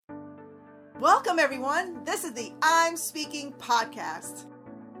Welcome, everyone. This is the I'm Speaking podcast,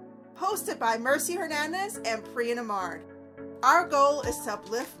 hosted by Mercy Hernandez and Priya Namard. Our goal is to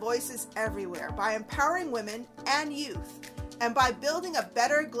uplift voices everywhere by empowering women and youth, and by building a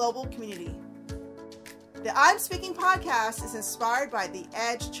better global community. The I'm Speaking podcast is inspired by the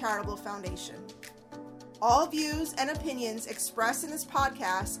Edge Charitable Foundation. All views and opinions expressed in this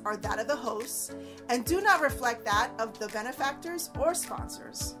podcast are that of the hosts and do not reflect that of the benefactors or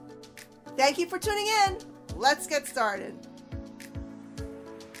sponsors. Thank you for tuning in. Let's get started.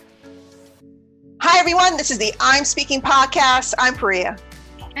 Hi, everyone. This is the I'm Speaking podcast. I'm Priya.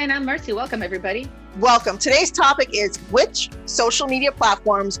 And I'm Mercy. Welcome, everybody. Welcome. Today's topic is, which social media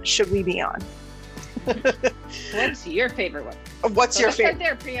platforms should we be on? What's your favorite one? What's your favorite? Start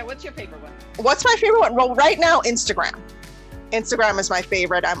there, Priya. What's your favorite one? What's my favorite one? Well, right now, Instagram. Instagram is my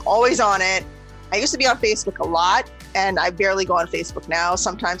favorite. I'm always on it. I used to be on Facebook a lot, and I barely go on Facebook now.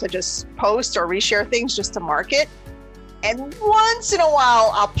 Sometimes I just post or reshare things just to market. And once in a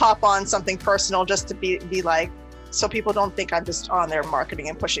while, I'll pop on something personal just to be like, so people don't think I'm just on there marketing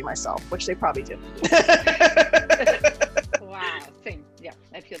and pushing myself, which they probably do. Wow. Same. Yeah,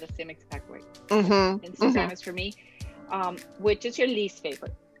 I feel the same exact way. Mm-hmm. Instagram is for me. Which is your least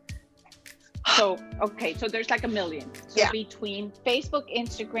favorite? So, okay, so there's like a million. So between Facebook,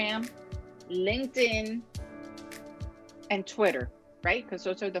 Instagram, LinkedIn, and Twitter, right? Because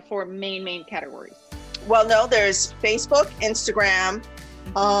those are the four main categories. Well, no, there's Facebook, Instagram,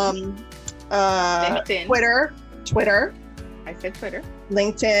 LinkedIn. Twitter. I said Twitter.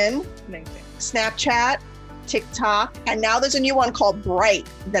 LinkedIn. Snapchat, TikTok, and now there's a new one called Bright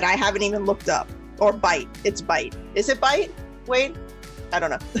that I haven't even looked up. Or Byte. It's Byte. Is it Byte? Wait, I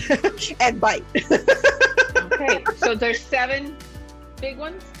don't know. And Byte. Okay, so there's 7 big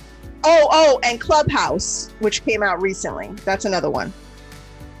ones. Oh, and Clubhouse, which came out recently. That's another one.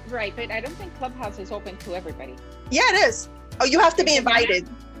 Right, but I don't think Clubhouse is open to everybody. Yeah, it is. Oh, you have to be invited.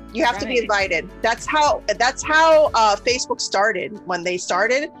 You have to be invited. That's how Facebook started. When they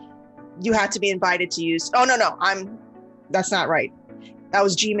started, you had to be invited to use. Oh, no, that's not right. That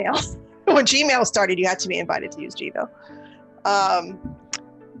was Gmail. When Gmail started, you had to be invited to use Gmail.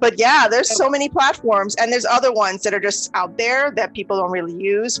 But yeah, there's so many platforms, and there's other ones that are just out there that people don't really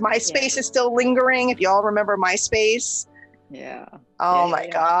use. MySpace is still lingering. If you all remember MySpace. Yeah. Oh my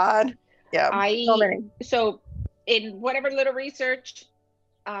God. Yeah. So many. So in whatever little research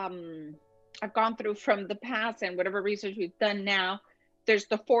I've gone through from the past and whatever research we've done now, there's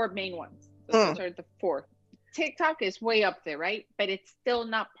the 4 main ones. So those are the 4. TikTok is way up there, right? But it's still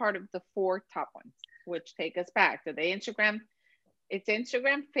not part of the 4 top ones, which take us back to the Instagram. It's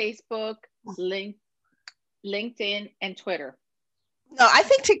Instagram, Facebook, LinkedIn, and Twitter. No, I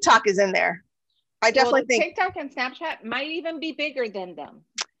think TikTok is in there. I definitely think TikTok and Snapchat might even be bigger than them.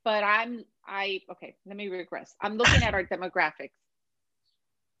 But okay, let me regress. I'm looking at our demographics.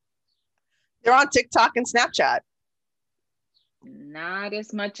 They're on TikTok and Snapchat. Not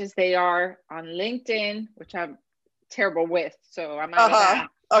as much as they are on LinkedIn, which I'm terrible with. So I'm out of that.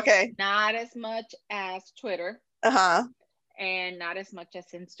 Okay. Not as much as Twitter. And not as much as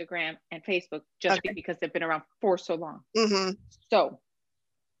Instagram and Facebook, just because they've been around for so long. Mm-hmm. So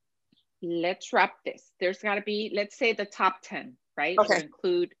let's wrap this. There's got to be, let's say, the top 10, right? Okay. To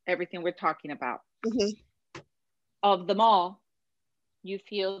include everything we're talking about. Mm-hmm. Of them all, you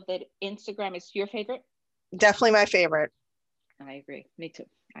feel that Instagram is your favorite? Definitely my favorite. I agree. Me too.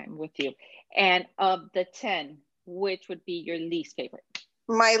 I'm with you. And of the 10, which would be your least favorite?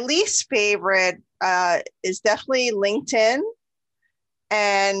 My least favorite is definitely LinkedIn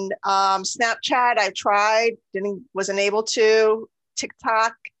and Snapchat. I tried, wasn't able to.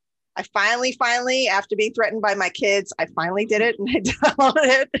 TikTok. I finally, after being threatened by my kids, I finally did it and I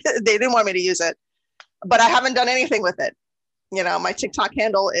downloaded it. They didn't want me to use it, but I haven't done anything with it. You know, my TikTok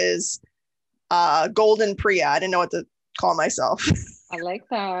handle is Golden Priya. I didn't know what to call myself. I like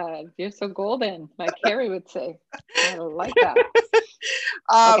that. You're so golden, like Carrie would say. I like that.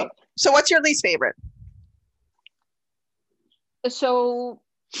 Okay. So what's your least favorite? So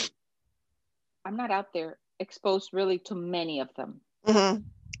I'm not out there exposed really to many of them. Mm-hmm.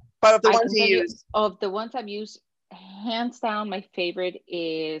 But of the ones you use? Of the ones I've used, hands down, my favorite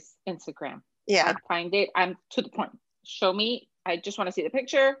is Instagram. Yeah. I find it, I'm to the point. Show me. I just want to see the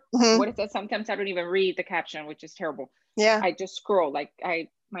picture. Mm-hmm. What is that? Sometimes I don't even read the caption, which is terrible. Yeah. I just scroll. Like my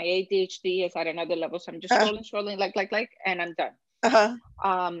ADHD is at another level. So I'm just scrolling, like, and I'm done. I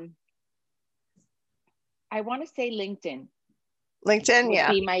want to say LinkedIn. LinkedIn, would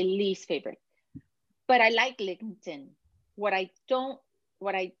be my least favorite. But I like LinkedIn. What I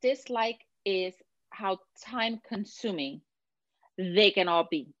dislike is how time consuming they can all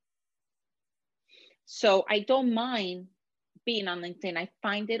be. So I don't mind being on LinkedIn. I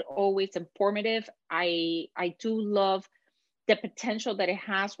find it always informative. I do love the potential that it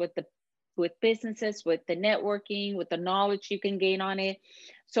has with businesses, with the networking, with the knowledge you can gain on it.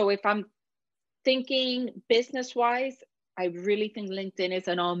 So if I'm thinking business wise, I really think LinkedIn is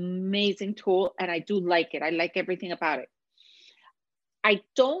an amazing tool, and I do like it. I like everything about it. I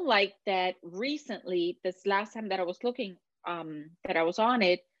don't like that recently, this last time that I was looking, that I was on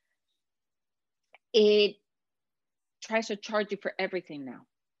it, it tries to charge you for everything now.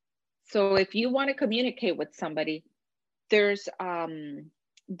 So if you want to communicate with somebody, there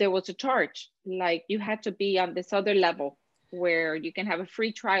was a charge, like you had to be on this other level where you can have a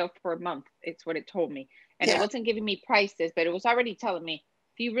free trial for a month. It's what it told me. And it wasn't giving me prices, but it was already telling me,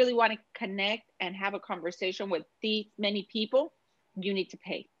 if you really want to connect and have a conversation with these many people, you need to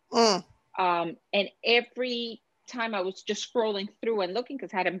pay. And every time I was just scrolling through and looking,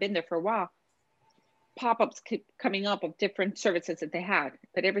 because I hadn't been there for a while, pop-ups kept coming up of different services that they had,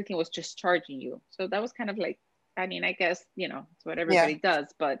 but everything was just charging you. So that was kind of like, I mean, I guess, it's what everybody does,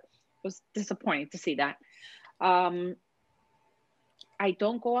 but it was disappointing to see that. I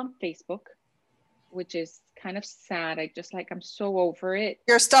don't go on Facebook, which is kind of sad. I'm so over it.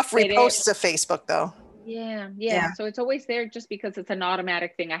 Your stuff reposts to Facebook though. Yeah. So it's always there just because it's an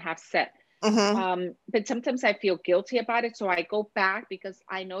automatic thing I have set. But sometimes I feel guilty about it. So I go back because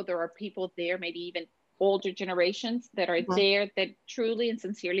I know there are people there, maybe even older generations, that are there that truly and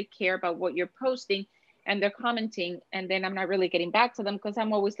sincerely care about what you're posting, and they're commenting. And then I'm not really getting back to them because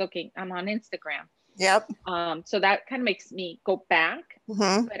I'm always looking. I'm on Instagram. So that kind of makes me go back,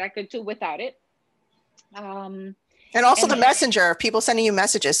 but I could do without it. And also the messenger, people sending you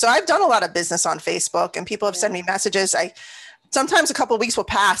messages. So I've done a lot of business on Facebook, and people have sent me messages. Sometimes a couple of weeks will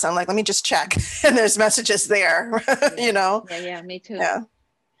pass. I'm like, let me just check. And there's messages there, Yeah, me too. Yeah.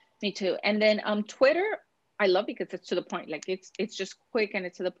 Me too. And then Twitter, I love because it's to the point. Like it's just quick and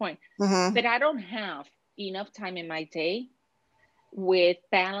it's to the point. But I don't have enough time in my day with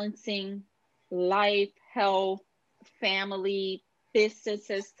balancing life, health, family,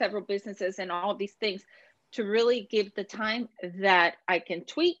 businesses, several businesses, and all these things to really give the time that I can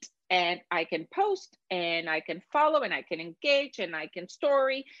tweet and I can post and I can follow and I can engage and I can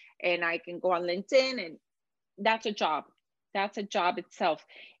story and I can go on LinkedIn, and that's a job. That's a job itself.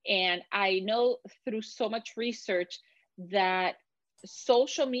 And I know through so much research that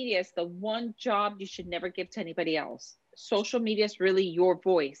social media is the one job you should never give to anybody else. Social media is really your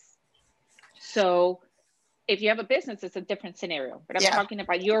voice. So if you have a business, it's a different scenario, but I'm talking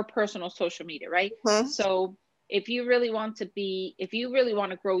about your personal social media, right? So if you really want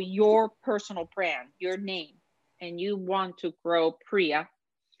to grow your personal brand, your name, and you want to grow Priya,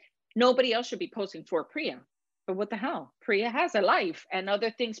 nobody else should be posting for Priya. But what the hell? Priya has a life and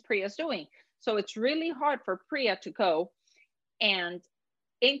other things Priya's doing. So it's really hard for Priya to go and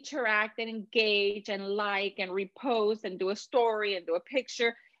interact and engage and like and repost and do a story and do a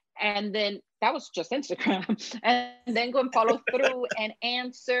picture. And then that was just Instagram. And then go and follow through and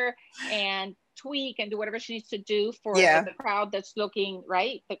answer and tweak and do whatever she needs to do for the crowd that's looking,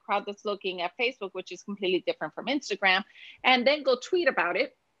 right? The crowd that's looking at Facebook, which is completely different from Instagram. And then go tweet about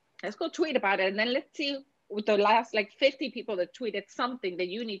it. Let's go tweet about it. And then let's see with the last 50 people that tweeted something that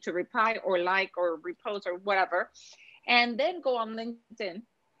you need to reply or like or repost or whatever. And then go on LinkedIn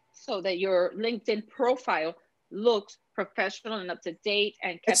so that your LinkedIn profile looks professional and up to date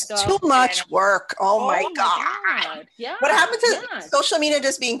and kept up. It's too much work. Oh my God. Yeah. What happened to social media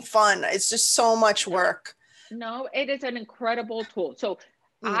just being fun? It's just so much work. No, it is an incredible tool. So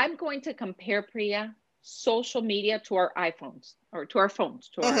I'm going to compare, Priya, social media to our iPhones or to our phones,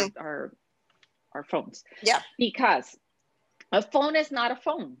 to our phones. Yeah. Because a phone is not a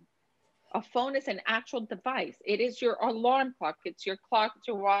phone. A phone is an actual device. It is your alarm clock. It's your clock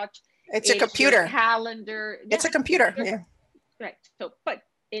to watch. It's a computer. Calendar. It's a computer. Right. So, but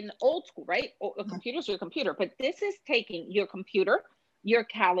in old school, right? A computer's your computer. But this is taking your computer, your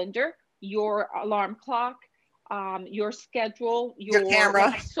calendar, your alarm clock, your schedule, your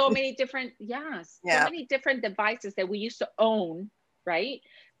camera. So many different, so many different devices that we used to own, right?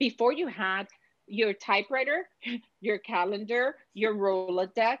 Before you had your typewriter, your calendar, your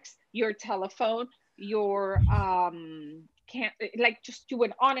Rolodex, your telephone, your just you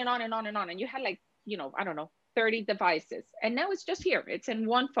went on and on and on and on, and you had I don't know, 30 devices, and now it's just here. It's in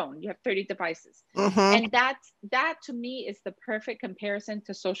one phone. You have 30 devices, and that to me is the perfect comparison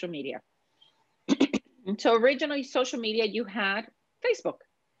to social media. So originally, social media, you had Facebook,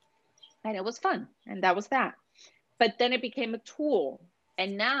 and it was fun, and that was that. But then it became a tool.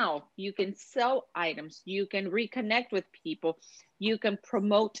 And now you can sell items, you can reconnect with people, you can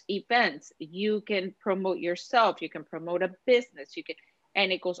promote events, you can promote yourself, you can promote a business, you can,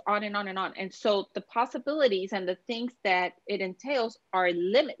 and it goes on and on and on. And so the possibilities and the things that it entails are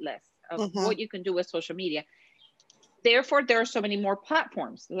limitless of what you can do with social media. Therefore, there are so many more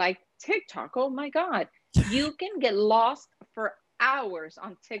platforms like TikTok. Oh my God, you can get lost for hours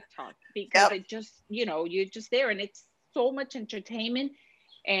on TikTok because it just, you know, you're just there and it's so much entertainment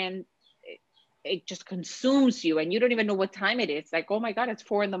and it just consumes you and you don't even know what time it is. Like, oh my God, it's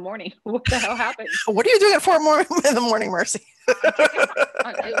 4 a.m. What the hell happened? What are you doing at 4 a.m, Mercy?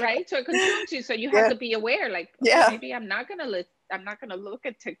 Right? So it consumes you. So you have to be aware, like, okay, maybe I'm not going to look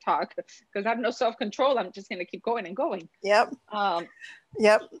at TikTok because I have no self-control. I'm just going to keep going and going. Yep. And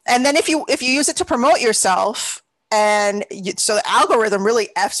then if you use it to promote yourself and so the algorithm really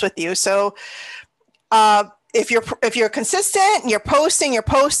F's with you. So, if you're consistent and you're posting,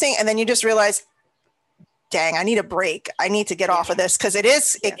 and then you just realize, dang, I need a break. I need to get off of this because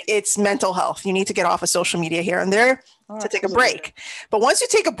it's mental health. You need to get off of social media here and there to take a break. But once you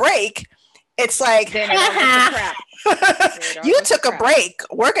take a break, it's like, you took a break.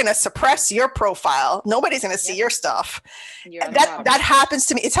 We're going to suppress your profile. Nobody's going to see your stuff. That happens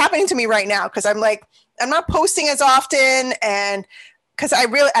to me. It's happening to me right now because I'm like, I'm not posting as often and because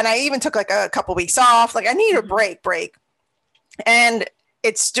I even took like a couple weeks off. Like I need a break. And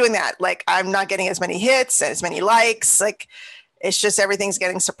it's doing that. Like I'm not getting as many hits and as many likes. Like it's just everything's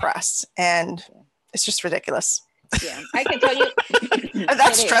getting suppressed and it's just ridiculous. Yeah, I can tell you.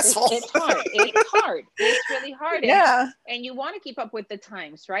 That's stressful. It's hard. It's really hard. And you want to keep up with the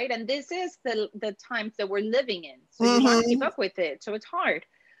times, right? And this is the times that we're living in. So you want to keep up with it. So it's hard.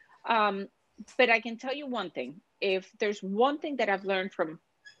 But I can tell you one thing. If there's one thing that I've learned from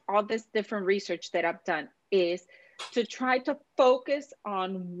all this different research that I've done is to try to focus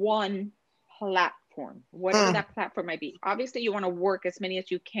on one platform, whatever that platform might be. Obviously, you want to work as many as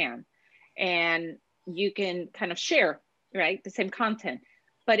you can and you can kind of share, right, the same content.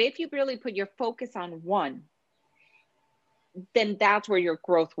 But if you really put your focus on one, then that's where your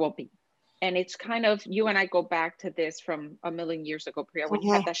growth will be. And it's kind of, you and I go back to this from a million years ago, Priya, when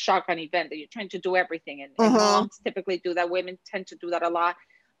you had that shotgun event that you're trying to do everything. And moms typically do that. Women tend to do that a lot.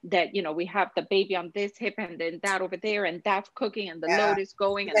 That, you know, we have the baby on this hip and then that over there and that's cooking and the load is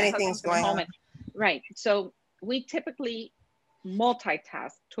going and the husband's going home. Right. So we typically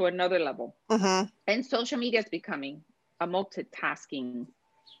multitask to another level. And social media is becoming a multitasking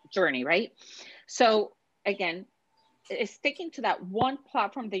journey, right? So again, it's sticking to that one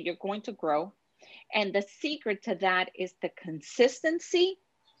platform that you're going to grow. And the secret to that is the consistency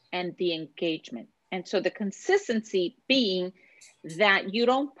and the engagement. And so the consistency being that you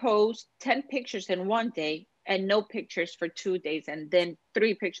don't post 10 pictures in one day and no pictures for 2 days and then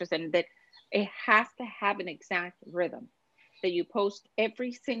 3 pictures, and that it has to have an exact rhythm that you post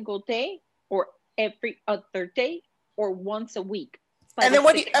every single day or every other day or once a week. But and then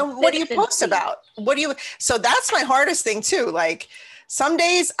what do you post about? So that's my hardest thing too. Like some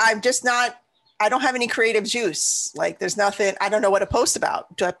days I don't have any creative juice. Like there's nothing, I don't know what to post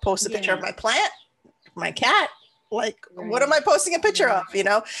about. Do I post a picture of my plant, my cat? Like, what am I posting a picture of? You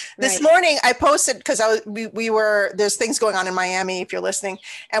know, this morning I posted because there's things going on in Miami, if you're listening,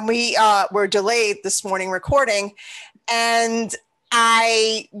 and we were delayed this morning recording. And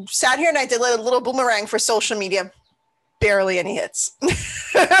I sat here and I did a little boomerang for social media, barely any hits.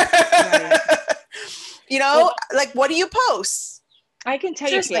 You know, like, what do you post? I can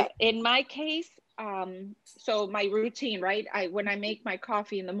tell you, in my case, so my routine, right? When I make my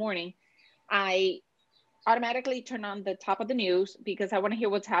coffee in the morning, I automatically turn on the top of the news because I want to hear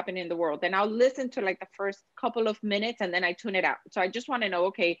what's happening in the world. And I'll listen to like the first couple of minutes and then I tune it out. So I just want to know,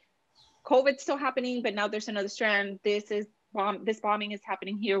 okay, COVID's still happening, but now there's another strand. This bombing is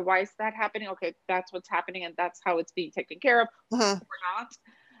happening here. Why is that happening? Okay, that's what's happening and that's how it's being taken care of or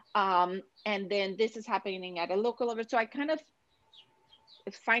not. And then this is happening at a local level. So I kind of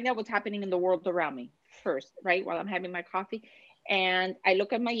find out what's happening in the world around me first, right? While I'm having my coffee. And I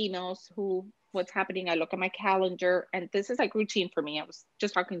look at my emails, what's happening. I look at my calendar, and this is like routine for me. I was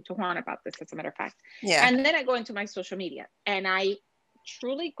just talking to Juan about this, as a matter of fact. Yeah. And then I go into my social media and I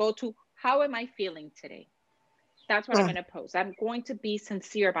truly go to, how am I feeling today? That's what I'm going to post. I'm going to be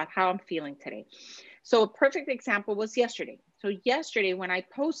sincere about how I'm feeling today. So a perfect example was yesterday. So yesterday when I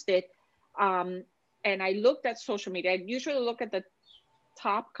posted, and I looked at social media, I usually look at the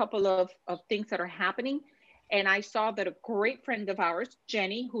top couple of things that are happening. And I saw that a great friend of ours,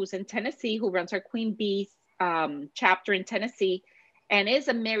 Jenny, who's in Tennessee, who runs our Queen Bees chapter in Tennessee, and is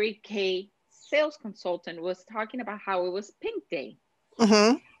a Mary Kay sales consultant, was talking about how it was Pink Day.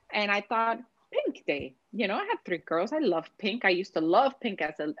 And I thought, pink day. You know, I have 3 girls. I love pink. I used to love pink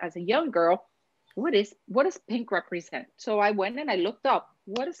as a young girl. What does pink represent? So I went and I looked up,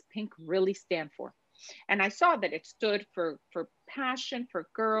 what does pink really stand for? And I saw that it stood for passion, for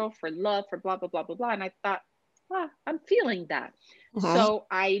girl, for love, for blah, blah, blah, blah, blah. And I thought, I'm feeling that. So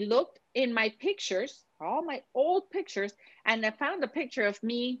I looked in my pictures, all my old pictures, and I found a picture of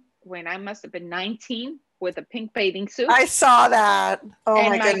me when I must have been 19 with a pink bathing suit. I saw that. Oh, and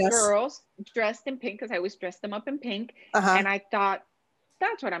my goodness. girls dressed in pink, because I always dressed them up in pink. And I thought,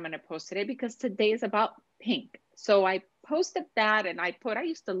 that's what I'm going to post today, because today is about pink. So I posted that, and I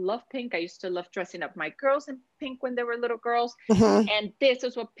used to love pink. I used to love dressing up my girls in pink when they were little girls. And this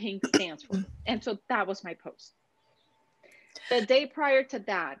is what pink stands for. And so that was my post. The day prior to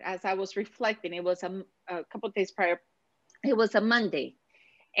that, as I was reflecting, it was a couple of days prior, it was a Monday.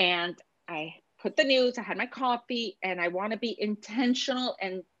 And I put the news, I had my coffee, and I want to be intentional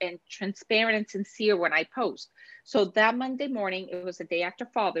and transparent and sincere when I post. So that Monday morning, it was the day after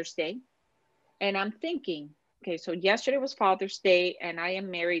Father's Day. And I'm thinking, okay, so yesterday was Father's Day, and I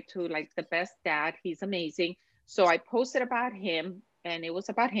am married to like the best dad. He's amazing. So I posted about him, and it was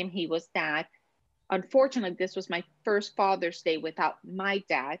about him. He was dad. Unfortunately, this was my first Father's Day without my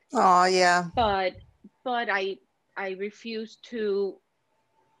dad. Oh, yeah. But I refused to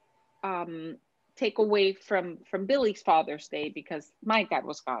take away from Billy's Father's Day, because my dad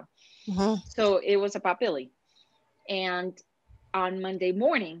was gone. So it was about Billy. And on Monday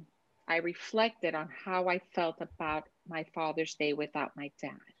morning, I reflected on how I felt about my Father's Day without my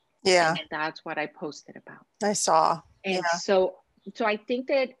dad. Yeah. And that's what I posted about. I saw. And so I think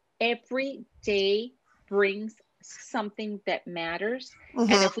that every day brings something that matters.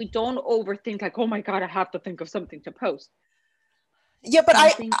 And if we don't overthink, like, oh my God, I have to think of something to post. Yeah, but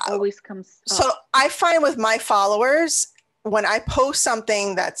something always comes up. So I find with my followers, when I post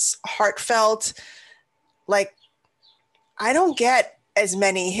something that's heartfelt, like, I don't get as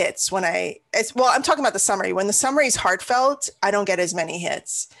many hits I'm talking about the summary. When the summary is heartfelt, I don't get as many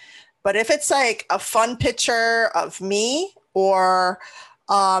hits. But if it's like a fun picture of me, or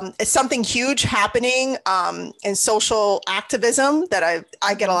it's something huge happening in social activism, that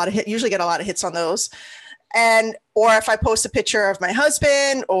I get usually get a lot of hits on those. Or if I post a picture of my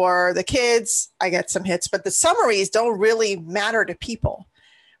husband or the kids, I get some hits. But the summaries don't really matter to people.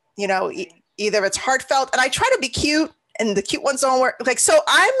 You know, either it's heartfelt, and I try to be cute, and the cute ones don't work. Like, so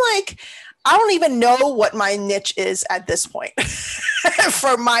I'm like, I don't even know what my niche is at this point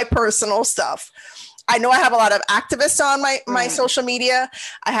for my personal stuff. I know I have a lot of activists on my social media.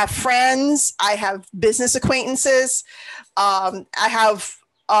 I have friends. I have business acquaintances. I have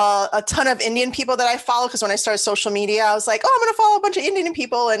a ton of Indian people that I follow, because when I started social media, I was like, oh, I'm going to follow a bunch of Indian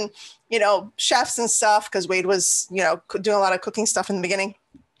people and, you know, chefs and stuff, because Wade was, you know, doing a lot of cooking stuff in the beginning.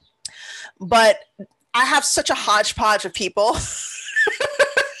 But I have such a hodgepodge of people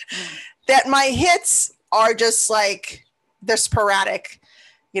that my hits are just like, they're sporadic.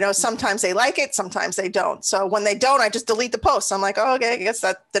 You know, sometimes they like it, sometimes they don't. So when they don't, I just delete the post. I'm like, oh, okay, I guess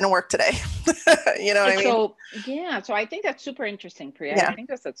that didn't work today. You know what I mean? So, yeah. So I think that's super interesting, Priya. Yeah. I think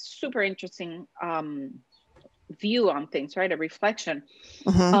that's a super interesting view on things, right? A reflection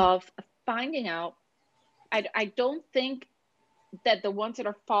of finding out. I don't think that the ones that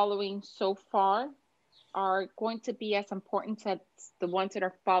are following so far are going to be as important as the ones that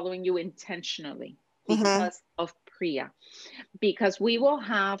are following you intentionally because of Priya. Because we will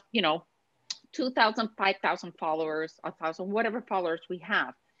have, you know, 2,000, 5,000 followers, 1,000, whatever followers we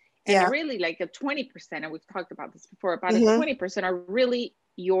have. And really like the 20%, and we've talked about this before, about 20% are really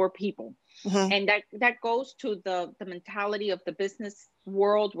your people. And that goes to the mentality of the business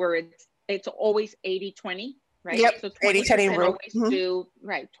world, where it's always 80-20, right? Yep. So 20% always do,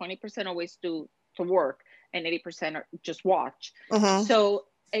 right. 20% always do to work, and 80% are just watch. So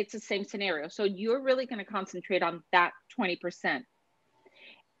it's the same scenario. So you're really going to concentrate on that 20%.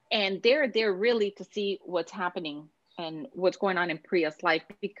 And they're there really to see what's happening and what's going on in Priya's life,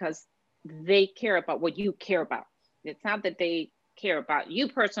 because they care about what you care about. It's not that they care about you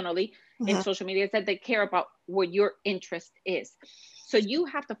personally in social media, it's that they care about what your interest is. So you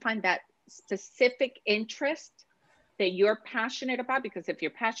have to find that specific interest that you're passionate about, because if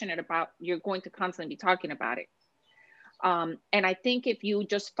you're passionate about, you're going to constantly be talking about it. And I think if you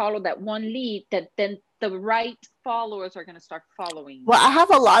just follow that one lead, that then the right followers are going to start following. Well, I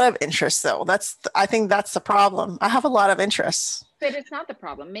have a lot of interests, though. I think that's the problem. I have a lot of interests. But it's not the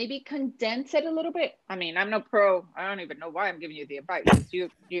problem. Maybe condense it a little bit. I mean, I'm no pro. I don't even know why I'm giving you the advice. You're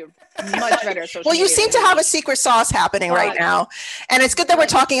much better at social Well, you media seem to have a secret sauce happening right now. And it's good that we're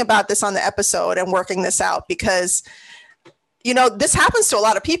talking about this on the episode and working this out, because you know, this happens to a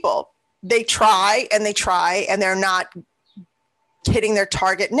lot of people. They try and they're not hitting their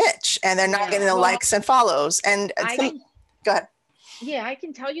target niche, and they're not getting the likes and follows. And go ahead. Yeah, I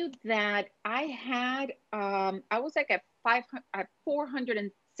can tell you that I had, I was like at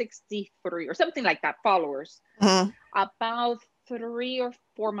 463 or something like that followers about 3 or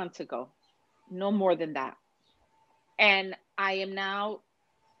 4 months ago, no more than that. And I am now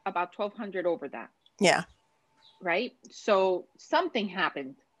about 1,200 over that. Yeah. Right. So something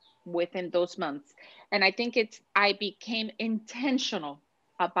happened within those months. And I think I became intentional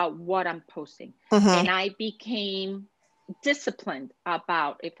about what I'm posting. And I became disciplined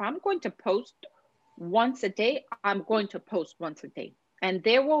about, if I'm going to post once a day, I'm going to post once a day. And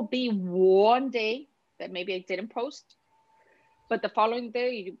there will be one day that maybe I didn't post, but the following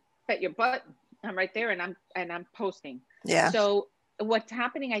day, you bet your butt, I'm right there and I'm posting. Yeah. So what's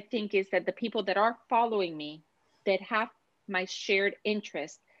happening, I think, is that the people that are following me, that have my shared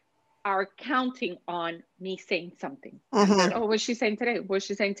interest, are counting on me saying something. Oh, what's she saying today? What's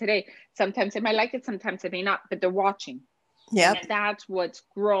she saying today? Sometimes they might like it, sometimes they may not, but they're watching. Yeah. That's what's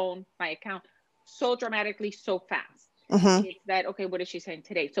grown my account so dramatically, so fast. It's that, okay, what is she saying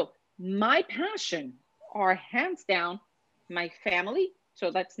today? So my passion are hands down my family. So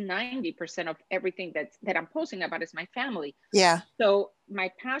that's 90% of everything that I'm posting about is my family. Yeah. So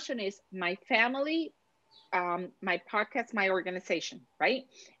my passion is my family, my podcast, my organization, right?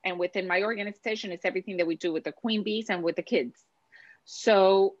 And within my organization, it's everything that we do with the Queen Bees and with the kids.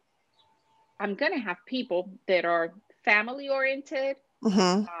 So I'm going to have people that are family oriented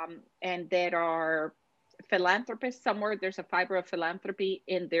and that are philanthropists. Somewhere there's a fiber of philanthropy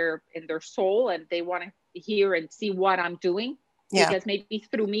in their soul, and they want to hear and see what I'm doing. Yeah. Because maybe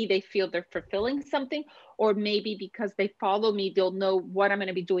through me, they feel they're fulfilling something, or maybe because they follow me, they'll know what I'm going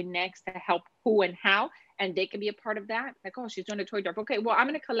to be doing next to help who and how, and they can be a part of that. Like, oh, she's doing a toy drive. Okay, well, I'm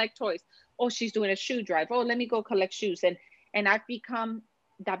going to collect toys. Oh, she's doing a shoe drive. Oh, let me go collect shoes. And I've become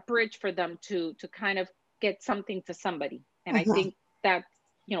that bridge for them to kind of get something to somebody. And I think that's,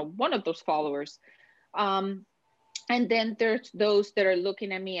 you know, one of those followers. And then there's those that are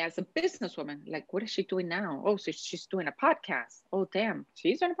looking at me as a businesswoman. Like, what is she doing now? Oh, so she's doing a podcast. Oh, damn,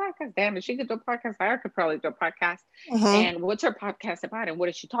 she's doing a podcast. Damn, if she could do a podcast, I could probably do a podcast. And what's her podcast about? And what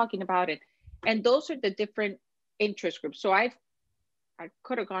is she talking about? And those are the different interest groups. So I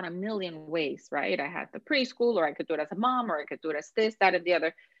could have gone a million ways, right? I had the preschool, or I could do it as a mom, or I could do it as this, that, and the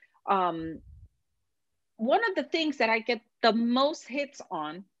other. One of the things that I get the most hits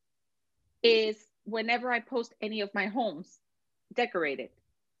on is whenever I post any of my homes decorated.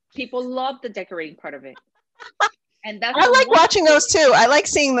 People love the decorating part of it. And that's I like watching those too. I like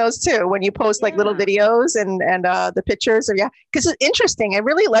seeing those too when you post like little videos and the pictures, or because it's interesting. It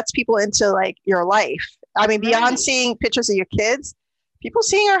really lets people into like your life. I mean, beyond seeing pictures of your kids, people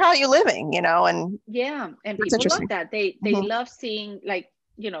seeing how you're living, you know, and and people love that. They love seeing, like,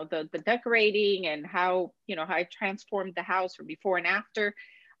 you know, the decorating and how, you know, how I transformed the house from before and after.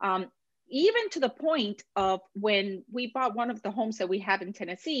 Even to the point of when we bought one of the homes that we have in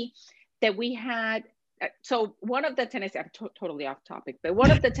Tennessee, that we had, so one of the Tennessee, I'm totally off topic, but one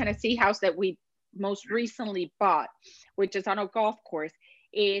of the Tennessee house that we most recently bought, which is on a golf course,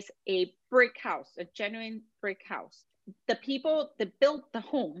 is a brick house, a genuine brick house. The people that built the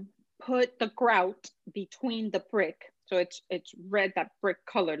home put the grout between the brick. So it's red, that brick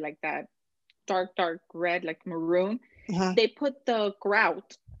color, like that dark red, like maroon. They put the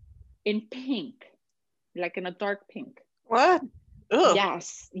grout in pink, like in a dark pink. What? Ugh.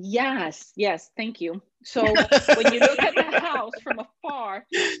 Yes. Thank you. So when you look at the house from afar,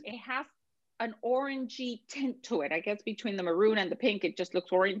 it has an orangey tint to it. I guess between the maroon and the pink, it just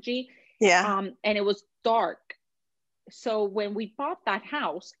looks orangey. Yeah. And it was dark. So when we bought that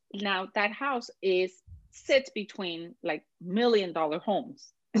house, now that house sits between like $1 million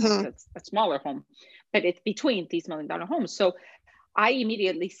homes. It's a smaller home, but it's between these $1 million homes. So I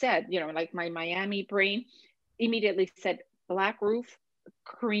immediately said, you know, like my Miami brain immediately said, black roof,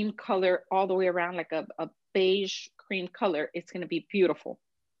 cream color all the way around, like a beige cream color. It's going to be beautiful.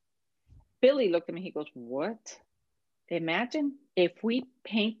 Billy looked at me. He goes, what? Imagine if we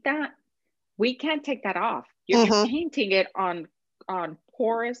paint that, we can't take that off. You're painting it on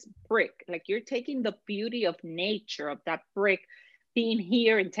porous brick. Like, you're taking the beauty of nature, of that brick being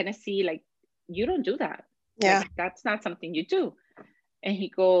here in Tennessee. Like, you don't do that. Yeah. Like, that's not something you do. And he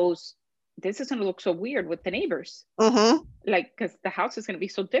goes, this is going to look so weird with the neighbors. Like, because the house is going to be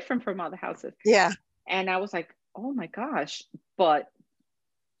so different from other houses. Yeah. And I was like, oh my gosh, but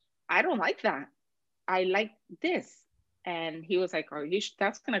I don't like that. I like this. And he was like,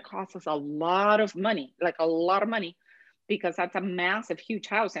 that's going to cost us a lot of money, like a lot of money. because that's a massive, huge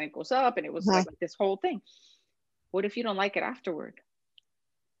house and it goes up and it was like this whole thing. What if you don't like it afterward?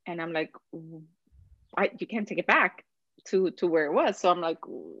 And I'm like, you can't take it back to where it was. So I'm like,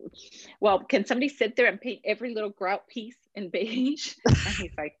 well, can somebody sit there and paint every little grout piece in beige? And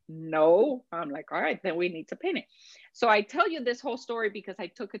he's like, no. I'm like, all right, then we need to paint it. So I tell you this whole story because I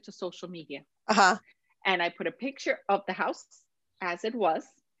took it to social media. And I put a picture of the house as it was.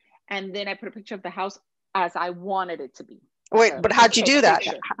 And then I put a picture of the house as I wanted it to be. Wait, but how'd you do that?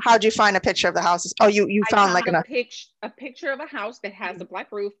 How'd you find a picture of the house? Oh, you found like a picture of a house that has a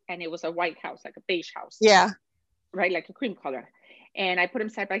black roof, and it was a white house, like a beige house. Yeah. Right, like a cream color. And I put them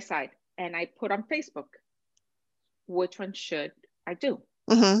side by side, and I put on Facebook, which one should I do?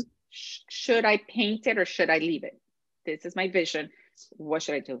 Should I paint it or should I leave it? This is my vision. What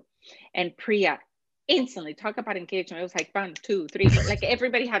should I do? And Priya instantly, talk about engagement. It was like 1, 2, 3, 4, like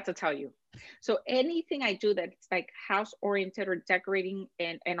everybody had to tell you. So anything I do that's like house oriented or decorating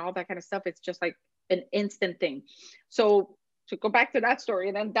and all that kind of stuff, it's just like an instant thing. So to go back to that story,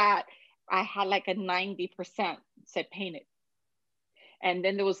 and then that I had like a 90% said paint it. And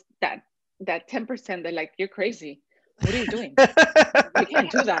then there was that 10% that like, you're crazy. What are you doing? You can't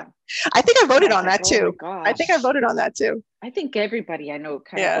do that. I think I voted on that too. I think I voted on that too. I think everybody I know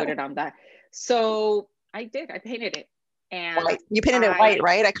kind of voted on that. So I did. I painted it. And white. You painted it white,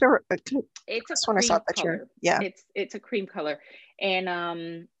 right? I could. It's a cream color. Yeah. It's a cream color,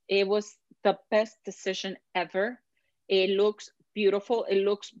 and it was the best decision ever. It looks beautiful. It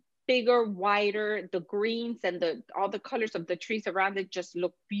looks bigger, wider. The greens and all the colors of the trees around it just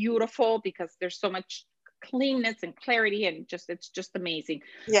look beautiful because there's so much cleanness and clarity, and it's just amazing.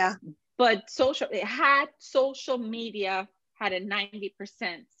 Yeah. But social media had a 90%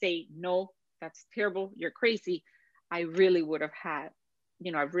 say no, that's terrible, you're crazy. I really would have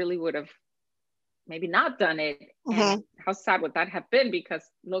maybe not done it. And how sad would that have been, because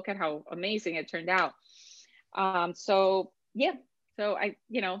look at how amazing it turned out. So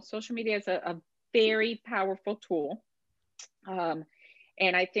social media is a very powerful tool. And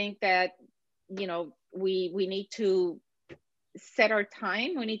I think that, we need to set our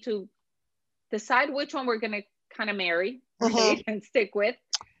time. We need to decide which one we're going to kind of marry, right, and stick with.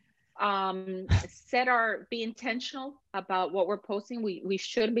 Be intentional about what we're posting. We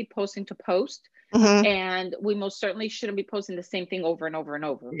shouldn't be posting to post, and we most certainly shouldn't be posting the same thing over and over and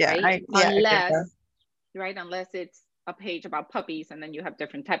over. Yeah, right? Unless it's a page about puppies, and then you have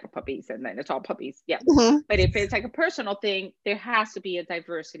different type of puppies, and then it's all puppies. Yeah. But if it's like a personal thing, there has to be a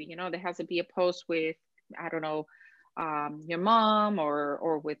diversity. There has to be a post with, I don't know, your mom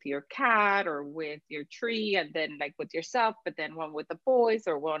or with your cat or with your tree, and then like with yourself, but then one with the boys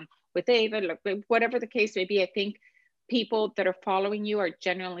or one with Ava, like whatever the case may be. I think people that are following you are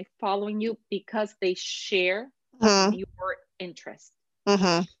genuinely following you because they share your interest.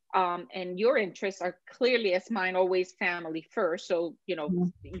 And your interests are clearly, as mine, always family first. So,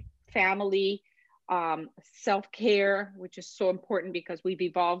 family, self-care, which is so important because we've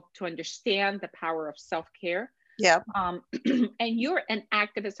evolved to understand the power of self-care. Yeah. And you're an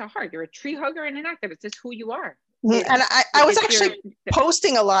activist at heart. You're a tree hugger and an activist. It's who you are. And I was actually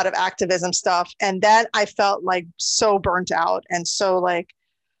posting a lot of activism stuff, and then I felt like so burnt out and so like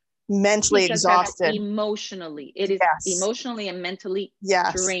mentally exhausted. Emotionally, it is emotionally and mentally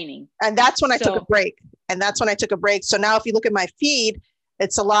draining. And that's when I took a break. So now if you look at my feed,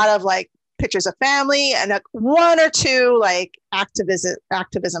 it's a lot of like pictures of family and one or two like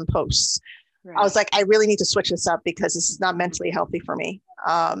activism posts. Right. I was like, I really need to switch this up because this is not mentally healthy for me.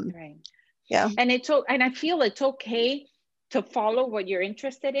 Right. Yeah. And I feel it's okay to follow what you're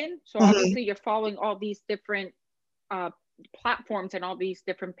interested in. So obviously you're following all these different platforms and all these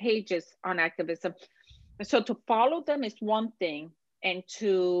different pages on activism. So to follow them is one thing, and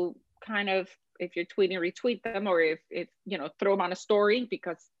to kind of, if you're tweeting, retweet them, or if throw them on a story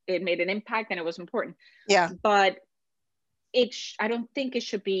because it made an impact and it was important. Yeah. But I don't think it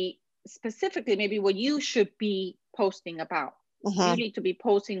should be specifically maybe what you should be posting about. You need to be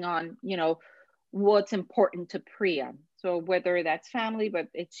posting on, what's important to Priya. So whether that's family, but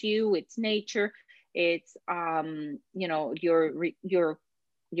it's you, it's nature, it's your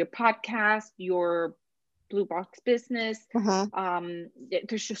podcast, your Blue Box business.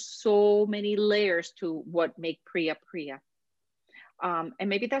 There's just so many layers to what make Priya Priya. And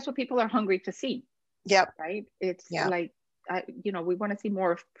maybe that's what people are hungry to see. Yep. Right. It's like, we want to see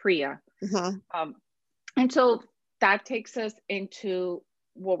more of Priya. And so that takes us into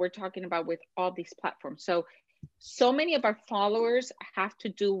what we're talking about with all these platforms. So many of our followers have to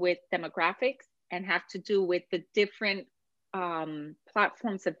do with demographics and have to do with the different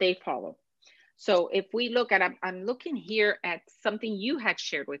platforms that they follow. So if we look at, I'm looking here at something you had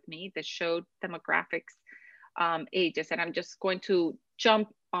shared with me that showed demographics, ages, and I'm just going to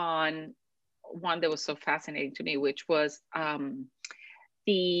jump on one that was so fascinating to me, which was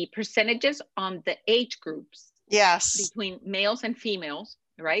the percentages on the age groups. Yes. Between males and females,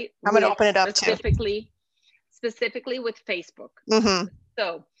 right? I'm going to open it up specifically with Facebook. Mm-hmm.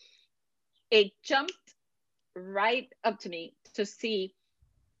 So it jumped right up to me to see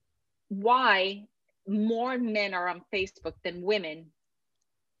why more men are on Facebook than women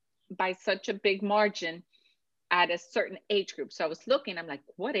by such a big margin at a certain age group. So I was looking, I'm like,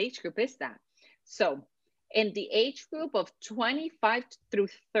 what age group is that? So in the age group of 25 through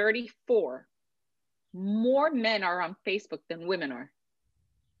 34, more men are on Facebook than women are.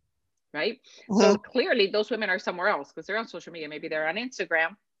 Right? Mm-hmm. So clearly those women are somewhere else because they're on social media. Maybe they're on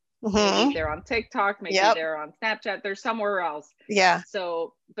Instagram, mm-hmm. maybe they're on TikTok, maybe they're on Snapchat, they're somewhere else. Yeah.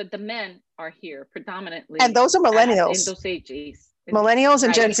 So, but the men are here predominantly. And those are millennials. In those ages. Millennials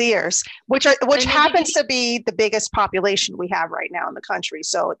and Gen Zers, which happens to be the biggest population we have right now in the country.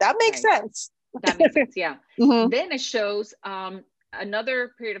 So that makes sense. That makes sense, yeah. Mm-hmm. Then it shows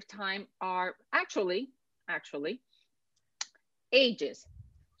another period of time are actually ages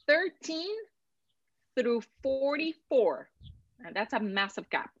 13 through 44. And that's a massive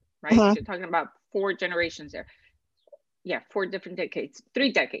gap, right? Mm-hmm. You're talking about 4 generations there. Yeah, 4 different decades,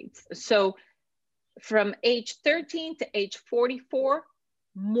 3 decades. So from age 13 to age 44,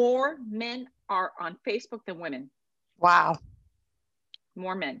 more men are on Facebook than women. Wow.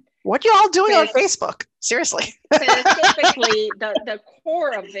 More men. What you all doing on Facebook? Seriously. Specifically, the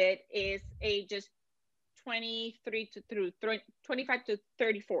core of it is ages 25 to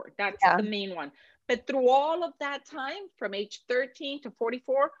 34. That's the main one. But through all of that time, from age 13 to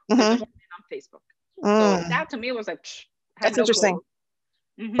 44, mm-hmm. there's more men on Facebook. So that to me was like, that's interesting.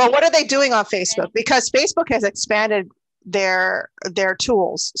 Mm-hmm. But what are they doing on Facebook? Because Facebook has expanded their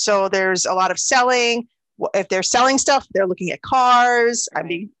tools. So there's a lot of selling. If they're selling stuff, they're looking at cars. Right. I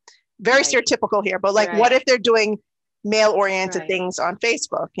mean, very stereotypical here, but like, what if they're doing male-oriented things on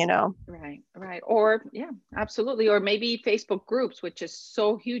Facebook, you know? Right. Or absolutely. Or maybe Facebook groups, which is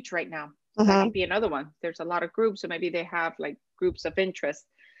so huge right now. Mm-hmm. That could be another one. There's a lot of groups, so maybe they have like groups of interest.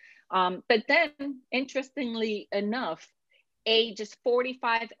 But then, interestingly enough, ages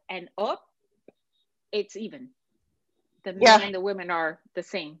 45 and up, it's even. The men and the women are the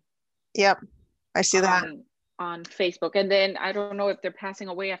same. Yep, I see that. On Facebook. And then I don't know if they're passing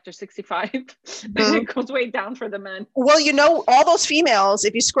away after 65, but it goes way down for the men. Well, you know, all those females,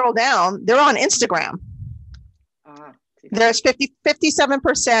 if you scroll down, they're on Instagram. There's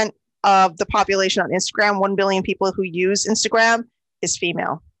 57% of the population on Instagram. 1 billion people who use Instagram is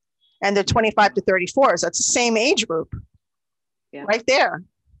female. And they're 25 to 34. So that's the same age group. Yeah. Right there.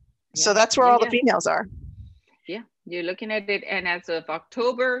 Yeah. So that's where all the females are. Yeah, you're looking at it. And as of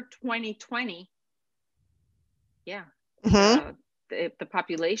October 2020, mm-hmm. The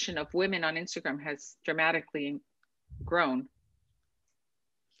population of women on Instagram has dramatically grown.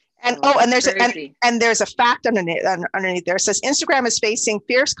 And there's a fact underneath there. It says Instagram is facing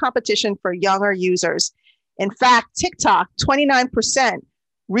fierce competition for younger users. In fact, TikTok, 29%,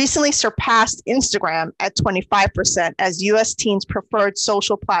 recently surpassed Instagram at 25% as U.S. teens preferred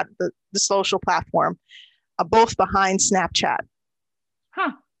the social platform, both behind Snapchat.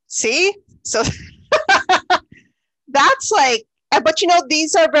 Huh. See? So that's like, but you know,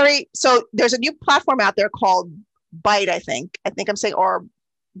 these are so there's a new platform out there called Byte, I think I'm saying, or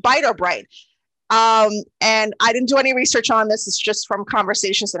Byte or Bright. And I didn't do any research on this. It's just from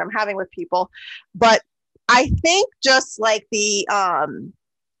conversations that I'm having with people. But I think just like the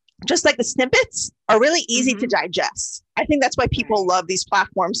snippets are really easy to digest. I think that's why people love these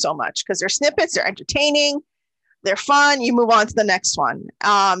platforms so much, because they're snippets, they're entertaining, they're fun. You move on to the next one.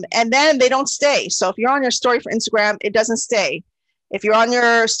 And then they don't stay. So if you're on your story for Instagram, it doesn't stay. If you're on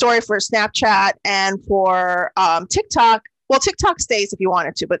your story for Snapchat and for TikTok, well, TikTok stays if you want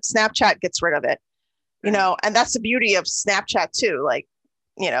it to, but Snapchat gets rid of it, you know, and that's the beauty of Snapchat too. Like,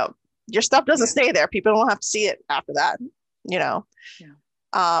 you know, your stuff doesn't stay there. People don't have to see it after that, you know. Yeah.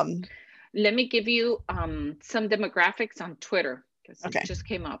 Let me give you some demographics on Twitter, because it just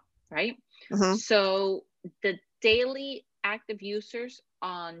came up, right? Mm-hmm. So the daily active users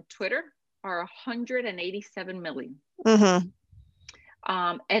on Twitter are 187 million. Mm-hmm.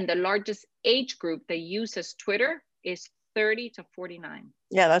 And the largest age group that uses Twitter is 30 to 49.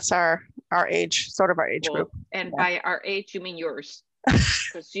 Yeah, that's our age, sort of our age group. And by our age, you mean yours,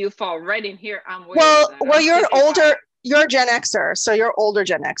 because you fall right in here. Well, you're older. You're a Gen Xer, so you're older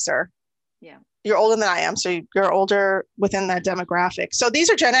Gen Xer. Yeah. You're older than I am, so you're older within that demographic. So these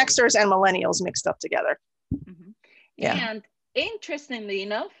are Gen Xers and millennials mixed up together. Mm-hmm. Yeah. And interestingly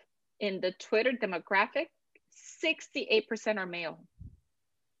enough, in the Twitter demographic, 68% are male.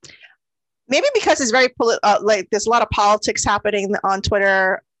 Maybe because it's very like there's a lot of politics happening on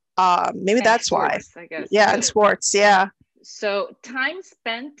Twitter. Maybe And that's sports, why. I guess. Yeah, and sports. Yeah. So time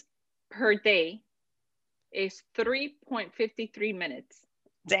spent per day is 3.53 minutes.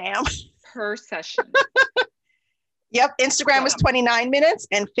 Damn. Per session. Yep. Instagram is 29 minutes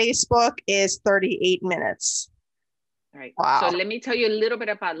and Facebook is 38 minutes. Right. Wow. So let me tell you a little bit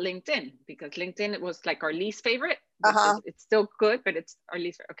about LinkedIn, because LinkedIn was like our least favorite. It's still good, but it's our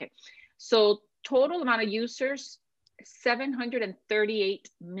least favorite. Okay. So total amount of users, 738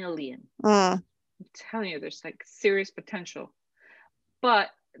 million. I'm telling you, there's like serious potential. But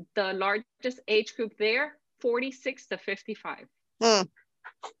the largest age group there, 46 to 55.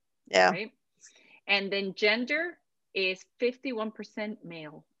 Yeah. Right. And then gender is 51%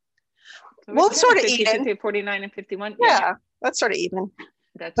 male. So well, it's sort of even. 49 and 51. Yeah, that's sort of even.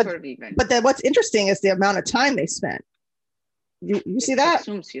 That's sort of even. But then what's interesting is the amount of time they spent. You see that?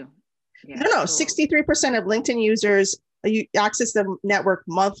 Consumes you. Yeah, no. 63% of LinkedIn users access the network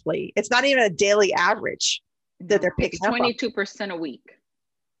monthly. It's not even a daily average that they're picking up. 22% a week.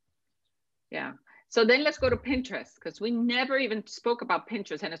 Yeah. So then let's go to Pinterest, because we never even spoke about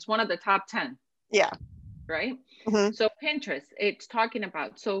Pinterest, and it's one of the top 10. Yeah. Right? Mm-hmm. So Pinterest, it's talking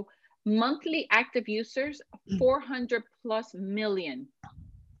about, so monthly active users, 400 plus million,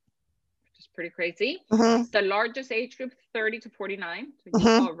 which is pretty crazy. Mm-hmm. The largest age group, 30 to 49. So you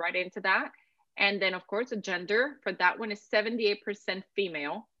go right into that. And then of course, the gender for that one is 78%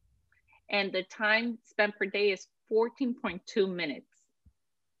 female. And the time spent per day is 14.2 minutes,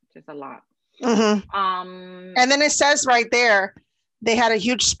 which is a lot. Mm-hmm. And then it says right there, they had a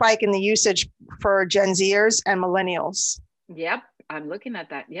huge spike in the usage for Gen Zers and millennials. Yep, I'm looking at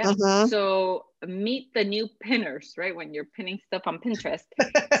that. Yeah. Mm-hmm. So meet the new pinners, right? When you're pinning stuff on Pinterest.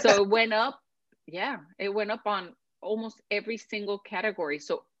 So it went up. Yeah, it went up on almost every single category.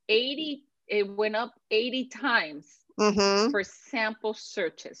 So it went up 80 times for sample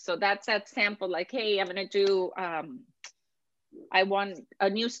searches. So that's that sample, like, hey, I'm going to do, I want a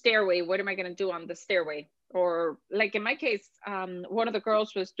new stairway. What am I going to do on the stairway? Or like in my case, one of the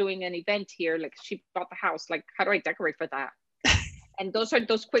girls was doing an event here. Like she bought the house. Like, how do I decorate for that? And those are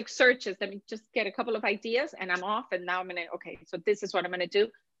those quick searches. Let me just get a couple of ideas and I'm off. And now I'm going to, okay, so this is what I'm going to do.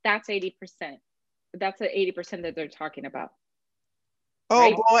 That's 80%. That's the 80% that they're talking about. Oh,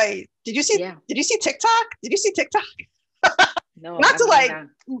 right? Boy. Did you see TikTok? Did you see TikTok? No. Not to like,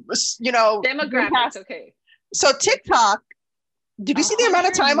 you know. Demographics, okay. So TikTok, did you see the amount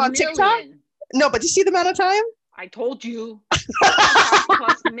of time on TikTok? No, but do you see the amount of time? I told you.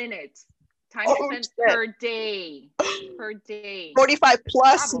 Plus minutes. Time spent per day. Per day. 45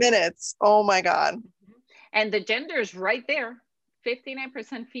 plus minutes. Oh my God. And the gender is right there.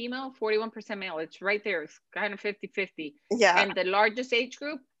 59% female, 41% male. It's right there. It's kind of 50-50. Yeah. And the largest age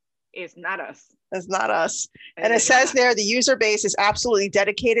group is not us. It's not us. And it says there, the user base is absolutely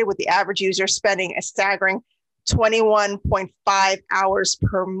dedicated, with the average user spending a staggering 21.5 hours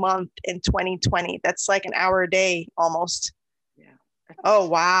per month in 2020. That's like an hour a day almost. Yeah. Oh,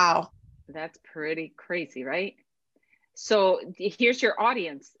 wow. That's pretty crazy, right? So here's your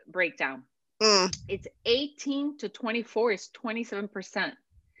audience breakdown. It's 18 to 24 is 27%.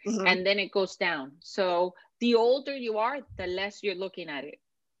 And then it goes down. So the older you are, the less you're looking at it.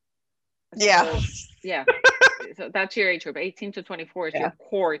 Yeah. So, yeah. So that's your age group. 18 to 24 is your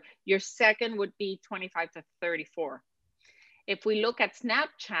core. Your second would be 25 to 34. If we look at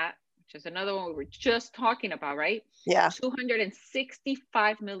Snapchat, which is another one we were just talking about, right? Yeah.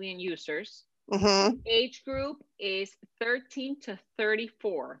 265 million users. Age group is 13 to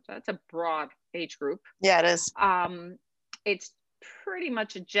 34. So that's a broad age group. Yeah, it is. It's pretty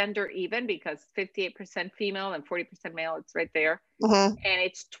much a gender even, because 58% female and 40% male. It's right there. And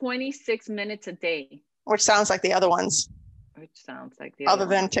it's 26 minutes a day. Which sounds like the other ones. Which sounds like the other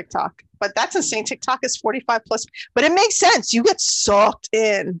than TikTok. But that's insane. TikTok is 45 plus. But it makes sense. You get sucked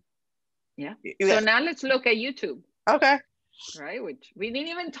in. Yeah. So now let's look at YouTube. Okay. Right, which we didn't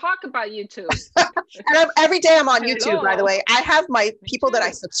even talk about YouTube. And every day I'm on YouTube, by the way. I have my people that I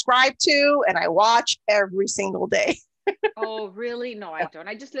subscribe to and I watch every single day. Oh, really? No, I don't.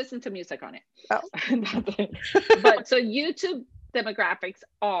 I just listen to music on it. Oh. But so YouTube demographics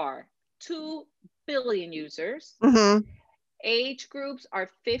are 2 billion users. Age groups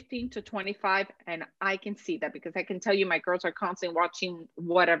are 15 to 25. And I can see that because I can tell you my girls are constantly watching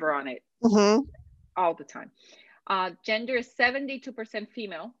whatever on it all the time. Gender is 72%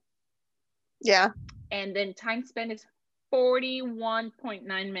 female. Yeah. And then time spent is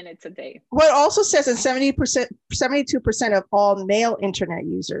 41.9 minutes a day. Well, it also says in 72% of all male internet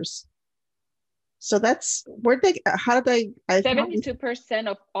users. So that's how did they? 72%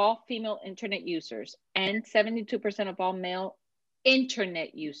 of all female internet users and 72% of all male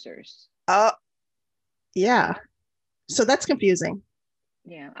internet users. Yeah. So that's confusing.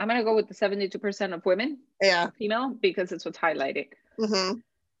 Yeah. I'm going to go with the 72% of women. Yeah. Female, because it's what's highlighted.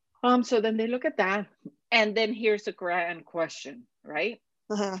 Mm-hmm. So then they look at that. And then here's a grand question, right?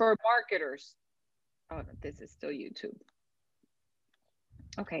 Mm-hmm. For marketers. Oh, no, this is still YouTube.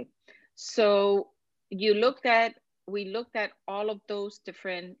 Okay. So we looked at all of those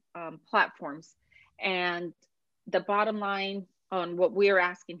different platforms, and the bottom line on what we're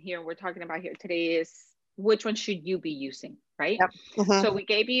asking here, we're talking about here today, is which one should you be using, right? Yep. Mm-hmm. So we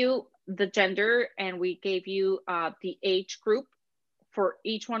gave you the gender and we gave you the age group for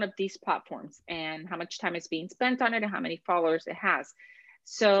each one of these platforms and how much time is being spent on it and how many followers it has.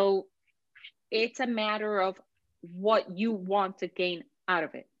 So it's a matter of what you want to gain out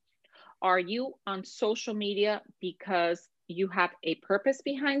of it. Are you on social media because you have a purpose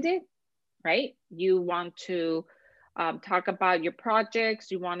behind it, right? You want to talk about your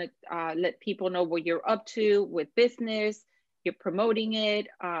projects. You want to let people know what you're up to with business. You're promoting it.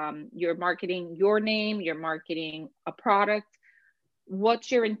 You're marketing your name. You're marketing a product.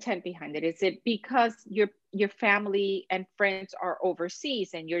 What's your intent behind it? Is it because your family and friends are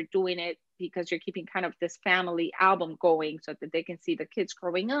overseas and you're doing it because you're keeping kind of this family album going so that they can see the kids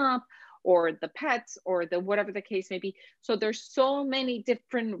growing up, or the pets, or the whatever the case may be? So there's so many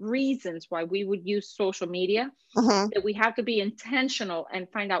different reasons why we would use social media that we have to be intentional and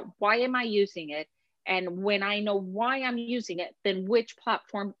find out, why am I using it? And when I know why I'm using it, then which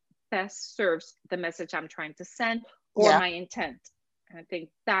platform best serves the message I'm trying to send or my intent. And I think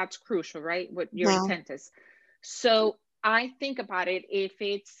that's crucial, right? What your intent is. So I think about it, if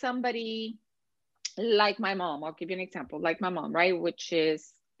it's somebody like my mom, I'll give you an example, like my mom, right? Which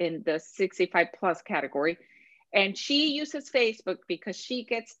is in the 65 plus category. And she uses Facebook because she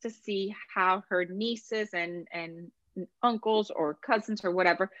gets to see how her nieces and uncles or cousins or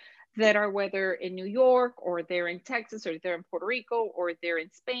whatever that are, whether in New York or they're in Texas or they're in Puerto Rico or they're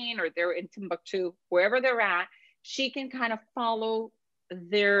in Spain or they're in Timbuktu, wherever they're at, she can kind of follow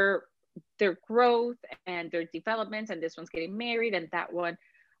their growth and their developments. And this one's getting married, and that one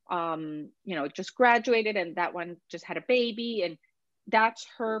just graduated, and that one just had a baby, and that's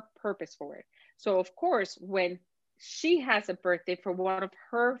her purpose for it. So of course, when she has a birthday for one of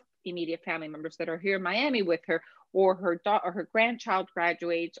her immediate family members that are here in Miami with her, or her daughter or her grandchild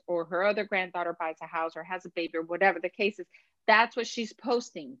graduates, or her other granddaughter buys a house or has a baby, or whatever the case is, that's what she's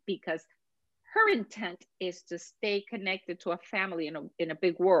posting, because her intent is to stay connected to a family in a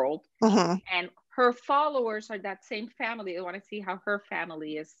big world. And her followers are that same family. They want to see how her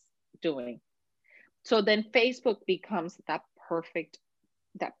family is doing. So then Facebook becomes that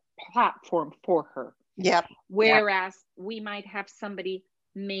platform for her. Yep. Whereas we might have somebody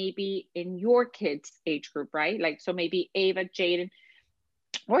maybe in your kids' age group, right? Like, so maybe Ava, Jaden,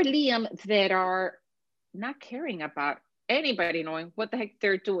 or Liam, that are not caring about anybody knowing what the heck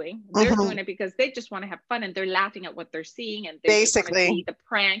they're doing. They're doing it because they just want to have fun, and they're laughing at what they're seeing, and they just want to see the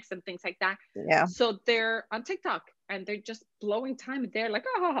pranks and things like that. Yeah. So they're on TikTok and they're just blowing time. They're like,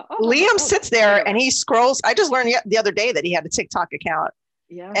 Liam sits there and he scrolls. I just learned the other day that he had a TikTok account.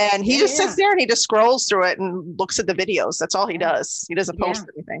 Yeah. And he just sits there and he just scrolls through it and looks at the videos. That's all he does. He doesn't post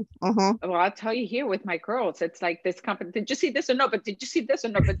anything. Well, I'll tell you, here with my girls, it's like this company. Did you see this or no? But did you see this or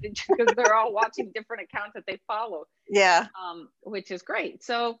no? But because they're all watching different accounts that they follow. Yeah. Which is great.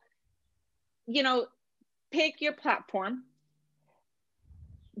 So, pick your platform,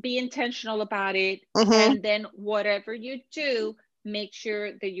 be intentional about it. And then whatever you do, make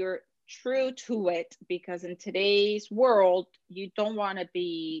sure that you're true to it, because in today's world, you don't want to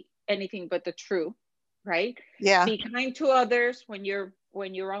be anything but the true, right? Yeah. Be kind to others when you're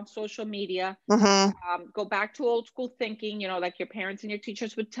on social media. Go back to old school thinking, like your parents and your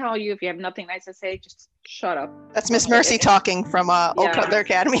teachers would tell you, if you have nothing nice to say, just shut up. That's Miss Mercy talking from Old Cutler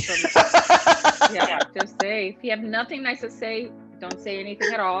Academy. Just say, if you have nothing nice to say, don't say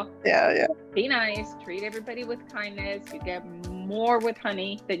anything at all. Yeah. Be nice. Treat everybody with kindness. You get more with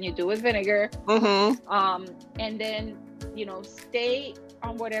honey than you do with vinegar. And then, stay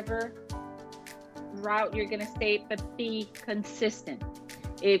on whatever route you're going to stay, but be consistent.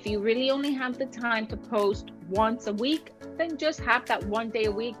 If you really only have the time to post once a week, then just have that one day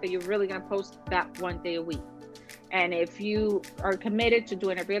a week that you're really going to post that one day a week. And if you are committed to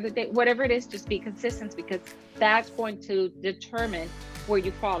doing every other day, whatever it is, just be consistent, because that's going to determine where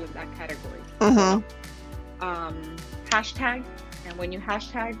you fall in that category. Mm-hmm. Hashtag, and when you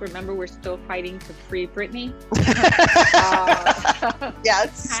hashtag, remember we're still fighting to free Britney.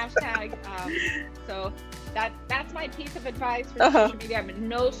 Yes. Hashtag. So that's my piece of advice for social media. I'm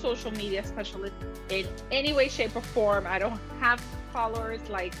no social media specialist in any way, shape, or form. I don't have followers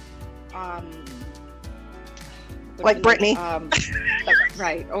like Britney.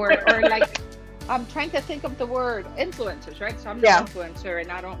 Right. Or like, I'm trying to think of the word influencers, right? So I'm an influencer,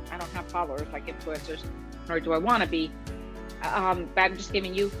 and I don't have followers like influencers, nor do I want to be. But I'm just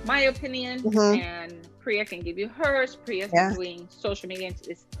giving you my opinion, and Priya can give you hers. Priya's doing social media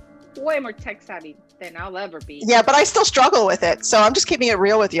is way more tech savvy than I'll ever be. Yeah, but I still struggle with it. So I'm just keeping it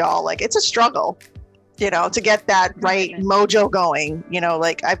real with y'all. Like, it's a struggle, to get that right mojo going.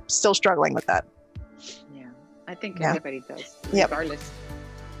 Like, I'm still struggling with that. Yeah, I think everybody does, regardless.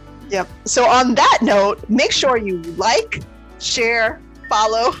 Yep. So on that note, make sure you like, share,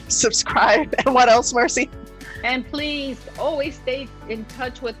 follow, subscribe, and what else, Mercy? And please always stay in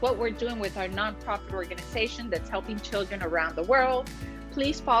touch with what we're doing with our nonprofit organization that's helping children around the world.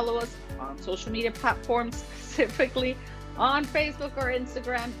 Please follow us on social media platforms, specifically on Facebook or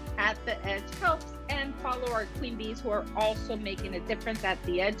Instagram at The Edge Helps, and follow our Queen Bees who are also making a difference at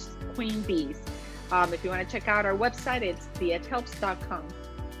The Edge Queen Bees. If you want to check out our website, it's theedgehelps.com.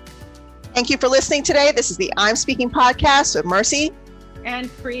 Thank you for listening today. This is the I'm Speaking podcast with Mercy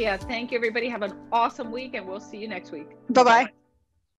and Priya. Thank you, everybody. Have an awesome week, and we'll see you next week. Bye-bye.